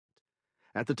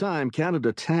At the time,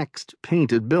 Canada taxed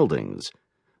painted buildings,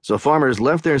 so farmers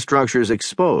left their structures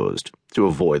exposed to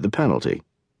avoid the penalty.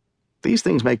 These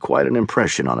things make quite an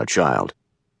impression on a child.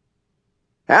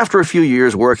 After a few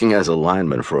years working as a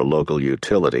lineman for a local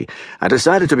utility, I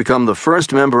decided to become the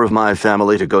first member of my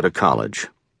family to go to college.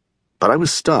 But I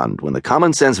was stunned when the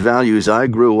common-sense values I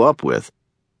grew up with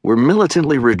were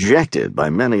militantly rejected by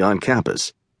many on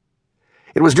campus.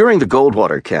 It was during the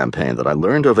Goldwater campaign that I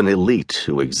learned of an elite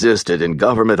who existed in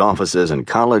government offices and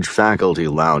college faculty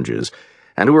lounges,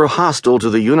 and who were hostile to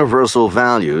the universal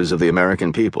values of the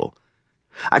American people.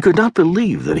 I could not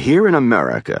believe that here in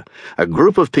America, a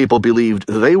group of people believed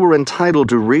they were entitled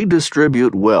to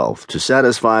redistribute wealth to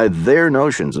satisfy their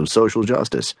notions of social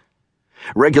justice,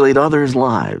 regulate others'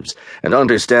 lives, and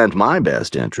understand my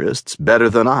best interests better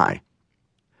than I.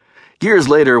 Years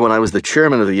later, when I was the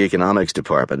chairman of the economics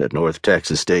department at North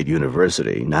Texas State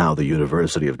University, now the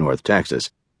University of North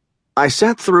Texas, I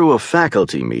sat through a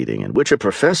faculty meeting in which a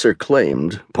professor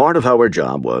claimed part of our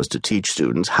job was to teach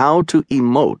students how to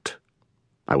emote.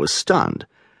 I was stunned.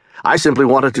 I simply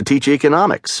wanted to teach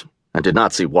economics, and did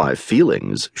not see why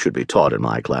feelings should be taught in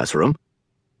my classroom.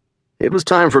 It was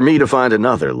time for me to find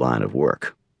another line of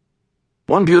work.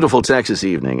 One beautiful Texas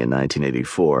evening in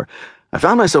 1984, I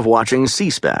found myself watching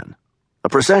C-SPAN. A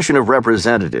procession of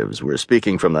representatives were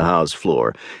speaking from the House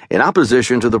floor in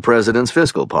opposition to the president's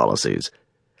fiscal policies.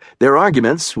 Their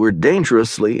arguments were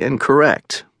dangerously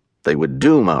incorrect. They would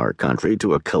doom our country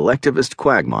to a collectivist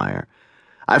quagmire.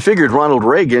 I figured Ronald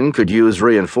Reagan could use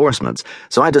reinforcements,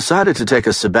 so I decided to take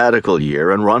a sabbatical year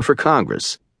and run for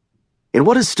Congress. In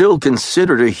what is still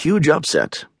considered a huge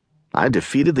upset, I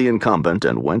defeated the incumbent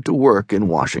and went to work in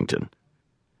Washington.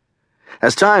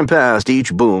 As time passed,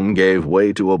 each boom gave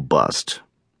way to a bust.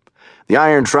 The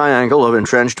iron triangle of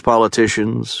entrenched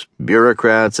politicians,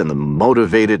 bureaucrats, and the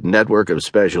motivated network of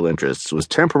special interests was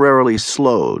temporarily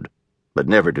slowed, but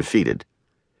never defeated.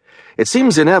 It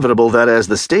seems inevitable that as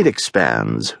the state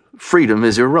expands, freedom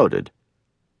is eroded.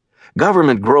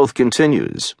 Government growth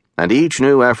continues, and each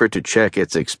new effort to check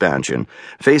its expansion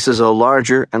faces a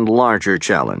larger and larger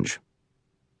challenge.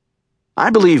 I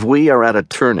believe we are at a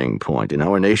turning point in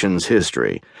our nation's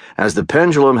history as the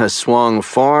pendulum has swung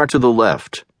far to the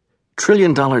left.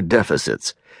 Trillion-dollar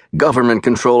deficits, government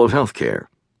control of healthcare,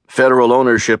 federal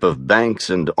ownership of banks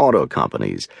and auto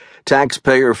companies,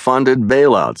 taxpayer-funded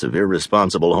bailouts of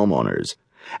irresponsible homeowners,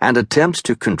 and attempts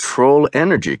to control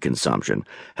energy consumption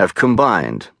have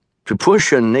combined to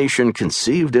push a nation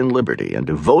conceived in liberty and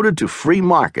devoted to free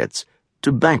markets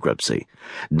to bankruptcy,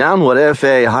 down what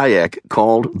F.A. Hayek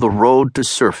called the road to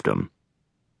serfdom.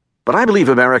 But I believe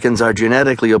Americans are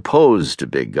genetically opposed to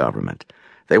big government.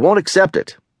 They won't accept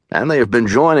it, and they have been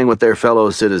joining with their fellow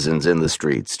citizens in the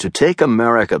streets to take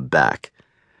America back.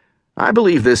 I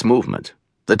believe this movement,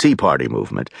 the Tea Party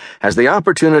movement, has the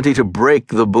opportunity to break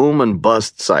the boom and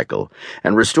bust cycle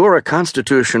and restore a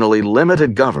constitutionally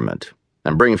limited government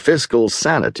and bring fiscal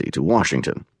sanity to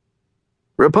Washington.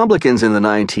 Republicans in the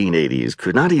 1980s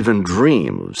could not even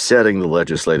dream of setting the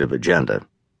legislative agenda.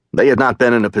 They had not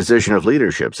been in a position of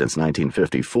leadership since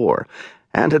 1954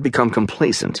 and had become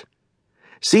complacent.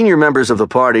 Senior members of the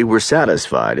party were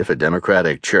satisfied if a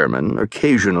Democratic chairman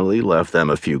occasionally left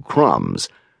them a few crumbs.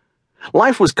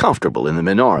 Life was comfortable in the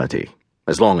minority,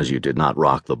 as long as you did not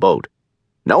rock the boat.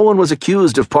 No one was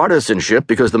accused of partisanship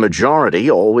because the majority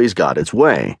always got its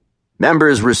way.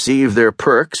 Members received their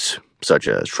perks, such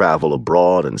as travel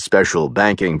abroad and special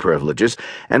banking privileges,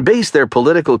 and based their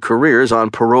political careers on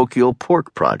parochial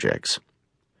pork projects.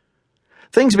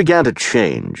 Things began to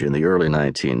change in the early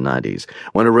 1990s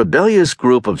when a rebellious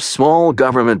group of small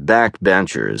government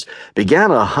backbenchers began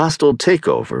a hostile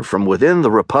takeover from within the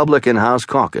Republican House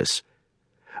caucus.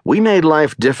 We made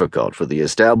life difficult for the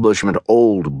establishment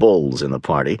old bulls in the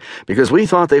party because we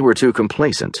thought they were too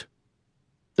complacent.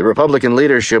 The Republican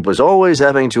leadership was always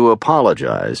having to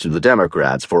apologize to the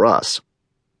Democrats for us.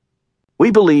 We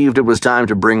believed it was time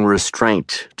to bring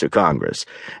restraint to Congress,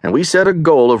 and we set a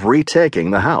goal of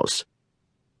retaking the House.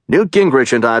 Newt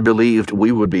Gingrich and I believed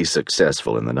we would be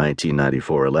successful in the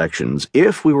 1994 elections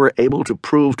if we were able to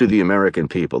prove to the American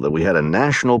people that we had a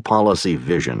national policy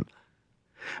vision.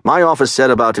 My office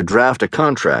set about to draft a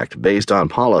contract based on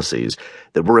policies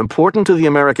that were important to the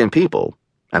American people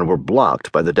and were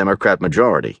blocked by the Democrat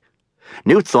majority.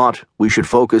 Newt thought we should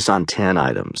focus on 10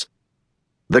 items.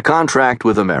 The contract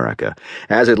with America,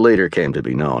 as it later came to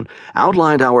be known,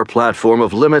 outlined our platform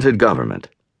of limited government.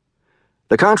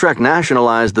 The contract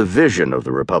nationalized the vision of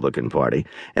the Republican Party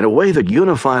in a way that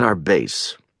unified our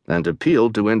base and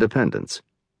appealed to independents.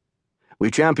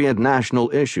 We championed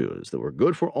national issues that were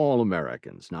good for all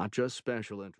Americans, not just special interests.